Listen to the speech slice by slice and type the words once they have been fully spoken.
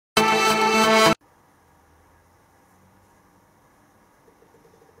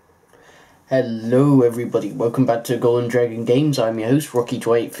Hello everybody, welcome back to Golden Dragon Games. I'm your host,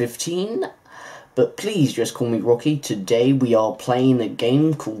 Rocky2815, but please just call me Rocky. Today we are playing a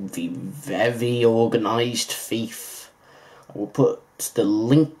game called the Very Organized Thief. I will put the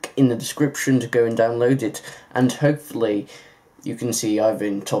link in the description to go and download it, and hopefully you can see either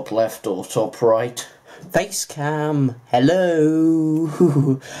in top left or top right. FACECAM,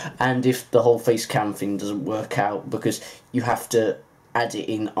 hello! And if the whole FACECAM thing doesn't work out, because you have to add it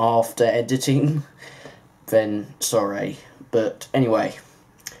in after editing, then sorry. But anyway,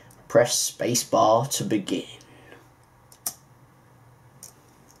 press spacebar to begin.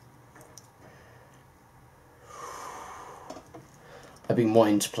 I've been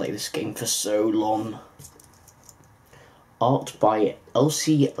wanting to play this game for so long. Art by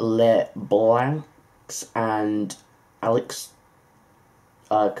Elsie LeBlanc and Alex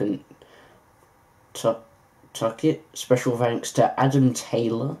Tuckett. Special thanks to Adam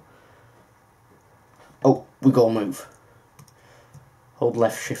Taylor. Oh, we gotta move. Hold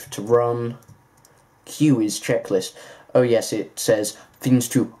left shift to run. Q is checklist. Oh yes, it says things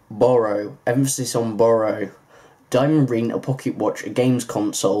to borrow. Emphasis on borrow. Diamond ring, a pocket watch, a games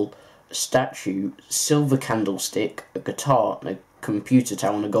console, a statue, silver candlestick, a guitar, and a computer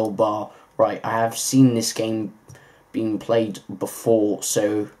tower and a gold bar. Right, I have seen this game being played before,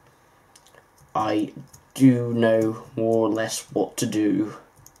 so I do know more or less what to do.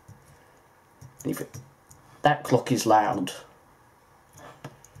 That clock is loud.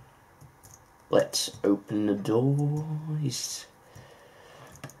 Let's open the door. Is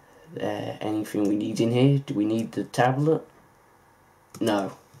there anything we need in here? Do we need the tablet?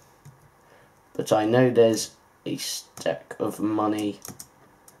 No. But I know there's a stack of money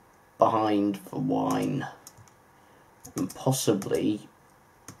behind the wine. And possibly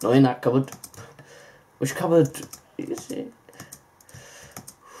not in that cupboard. Which cupboard is it?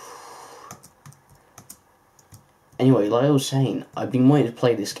 Anyway, like I was saying, I've been wanting to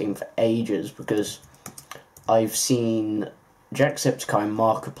play this game for ages because I've seen Jacksepticeye and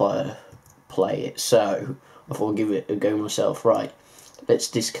Markiplier play it, so I thought I'd give it a go myself. Right, let's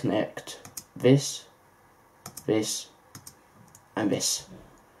disconnect this, this, and this.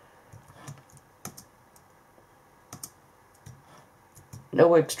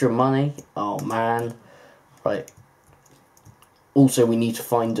 No extra money. Oh man. Right. Also, we need to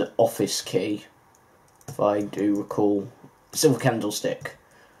find an office key, if I do recall. Silver candlestick.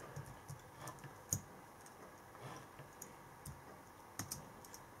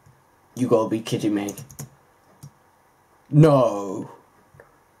 You gotta be kidding me. No.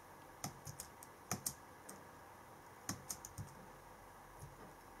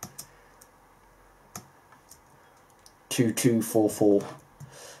 Two, 2, 4, 4.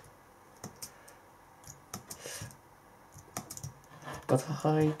 Gotta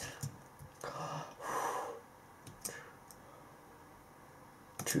hide.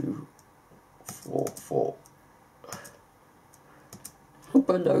 2, 4, 4.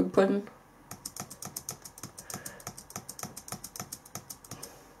 Open, open.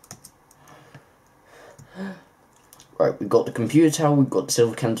 Right, we've got the computer tower, we've got the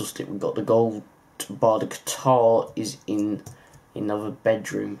silver candlestick, we've got the gold bar. The guitar is in another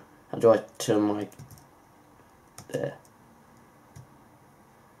bedroom. How do I turn my... there.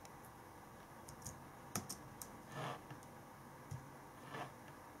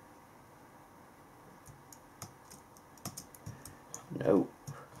 No.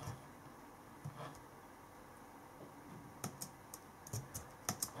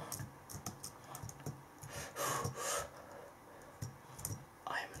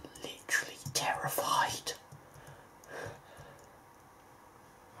 I'm literally terrified.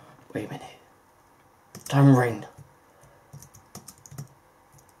 Wait a minute. Diamond ring.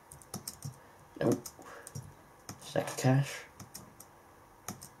 No. Stack of cash.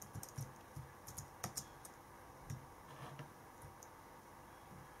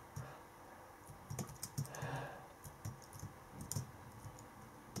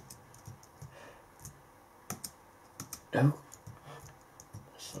 No,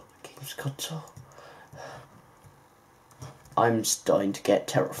 that's not the game's console. I'm starting to get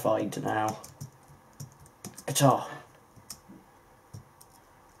terrified now. Guitar.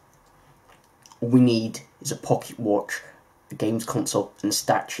 All we need is a pocket watch, a games console, and a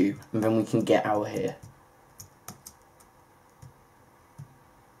statue, and then we can get out of here.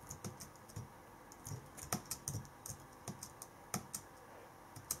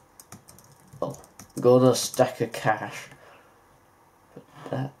 Well, we got a stack of cash, but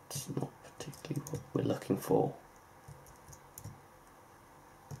that's not particularly what we're looking for.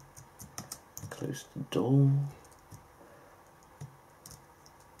 Close the door.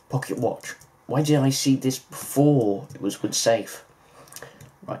 Pocket watch. Why did I see this before? It was with safe.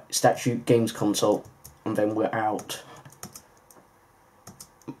 Right, statue, games console, and then we're out.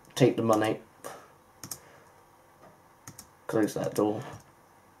 Take the money. Close that door.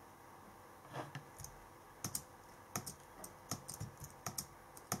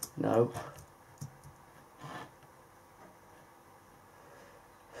 No.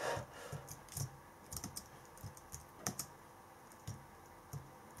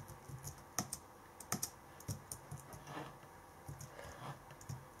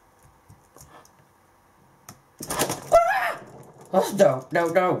 Oh, no, no,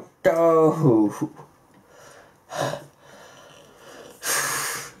 no, no.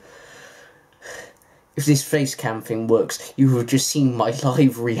 If this face cam thing works, you have just seen my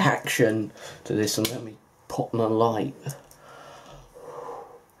live reaction to this, and let me pop my light.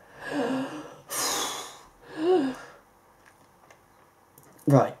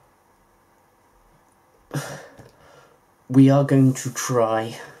 Right. We are going to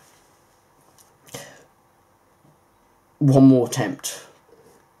try one more attempt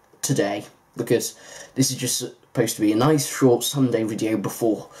today, because this is just supposed to be a nice short Sunday video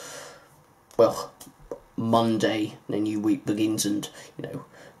before, well, Monday, the new week begins, and, you know,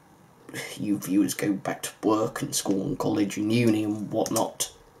 you viewers go back to work and school and college and uni and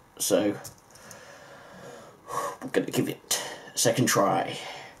whatnot. So, we're going to give it a second try.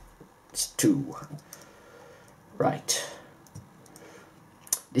 It's 2. Right.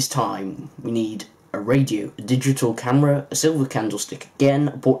 This time, we need a radio, a digital camera, a silver candlestick again,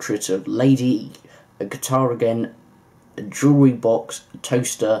 a portrait of lady, a guitar again, a jewellery box, a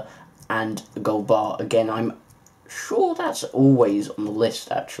toaster, and a gold bar. Again, I'm sure that's always on the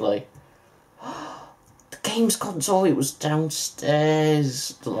list, actually. The games console, it was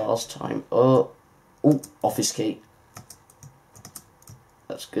downstairs the last time. Oh, office key.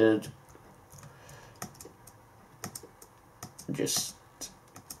 That's good. Just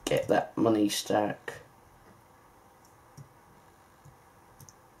get that money stack.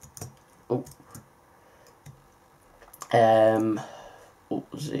 Oh.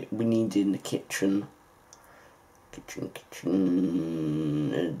 What was it we need in the kitchen? Kitchen,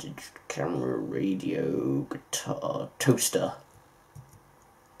 digital camera, radio, guitar, toaster.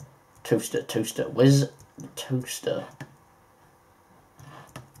 Toaster. Where's the toaster?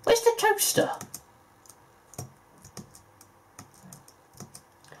 Where's the toaster?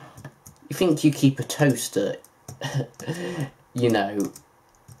 You think you keep a toaster, you know,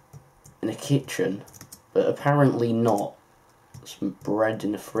 in a kitchen, but apparently not. Some bread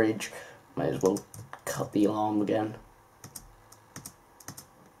in the fridge. Might as well cut the alarm again.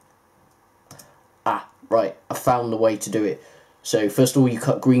 Ah, right, I found the way to do it. So first of all you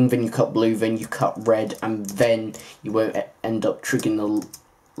cut green, then you cut blue, then you cut red, and then you won't end up triggering the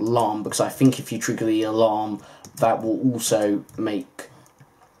alarm, because I think if you trigger the alarm, that will also make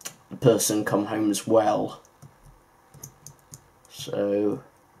the person come home as well. So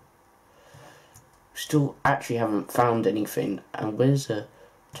still actually haven't found anything. And where's the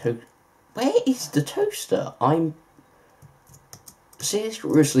where is the toaster? I'm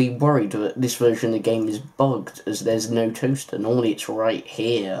seriously worried that this version of the game is bugged, as there's no toaster. Normally it's right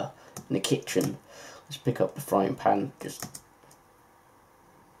here in the kitchen. Let's pick up the frying pan. Just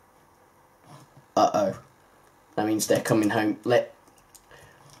uh-oh. That means they're coming home.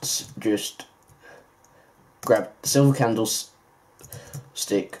 Let's just grab the silver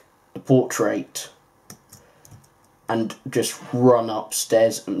candlestick, the portrait, and just run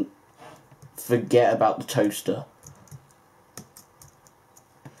upstairs and forget about the toaster.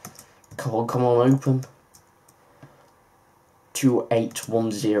 Come on, open.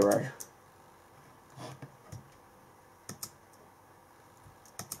 2810.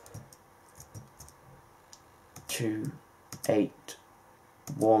 Two, 8,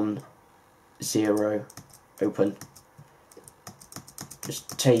 1, 0. Open.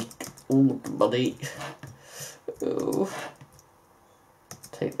 Just take all the money. Oh.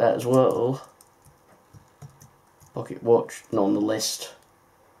 Take that as well. Pocket watch, not on the list.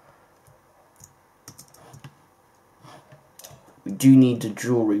 We do need the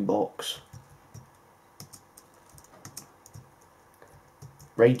jewellery box.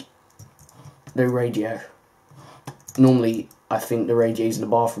 No radio. Normally, I think the radio's in the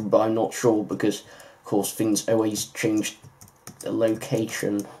bathroom, but I'm not sure because, of course, things always change the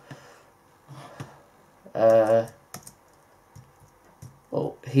location. Well,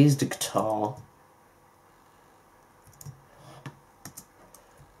 here's the guitar.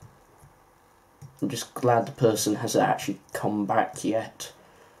 I'm just glad the person hasn't actually come back yet.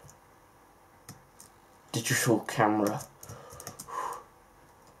 Digital camera.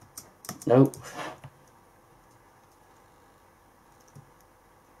 Nope.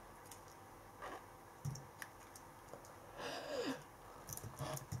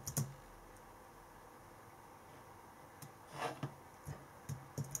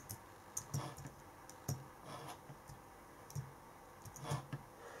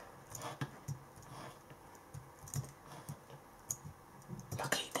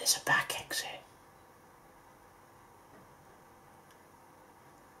 Luckily there's a back exit.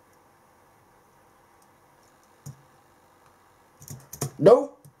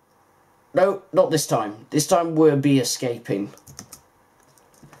 No! No, not this time. This time we'll be escaping.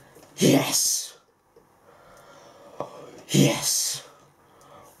 Yes! Yes!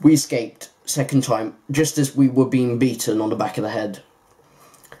 We escaped. Second time. Just as we were being beaten on the back of the head.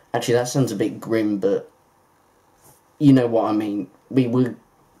 Actually, that sounds a bit grim, but you know what I mean. We were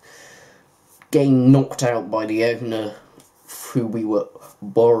getting knocked out by the owner who we were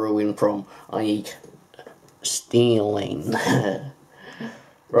borrowing from, i.e. stealing.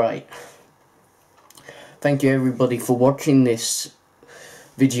 Right. Thank you everybody for watching this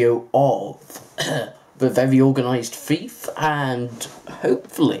video of the Very Organised Thief, and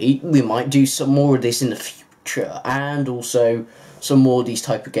hopefully we might do some more of this in the future, and also some more of these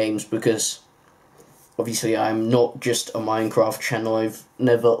type of games, because obviously I'm not just a Minecraft channel. I've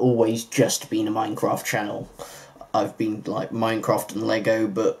never always just been a Minecraft channel. I've been like Minecraft and Lego,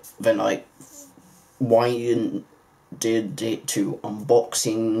 but then I widened it to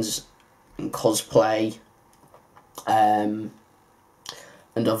unboxings and cosplay and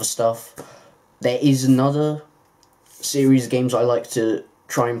other stuff. There is another series of games I like to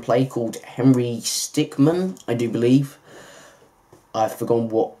try and play called Henry Stickmin, I do believe. I've forgotten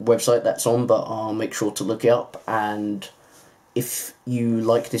what website that's on, but I'll make sure to look it up. And if you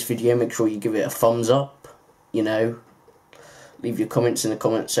like this video, make sure you give it a thumbs up, you know. Leave your comments in the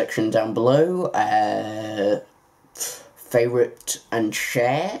comment section down below. Favourite and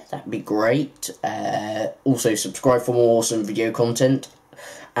share, that'd be great. Also subscribe for more awesome video content,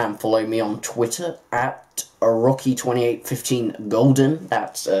 and follow me on Twitter at Rocky2815Golden.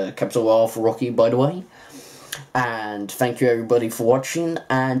 That's capital R for Rocky, by the way. And thank you everybody for watching,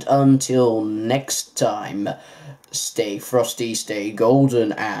 and until next time, stay frosty, stay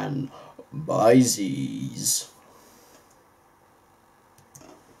golden, and bye-zies.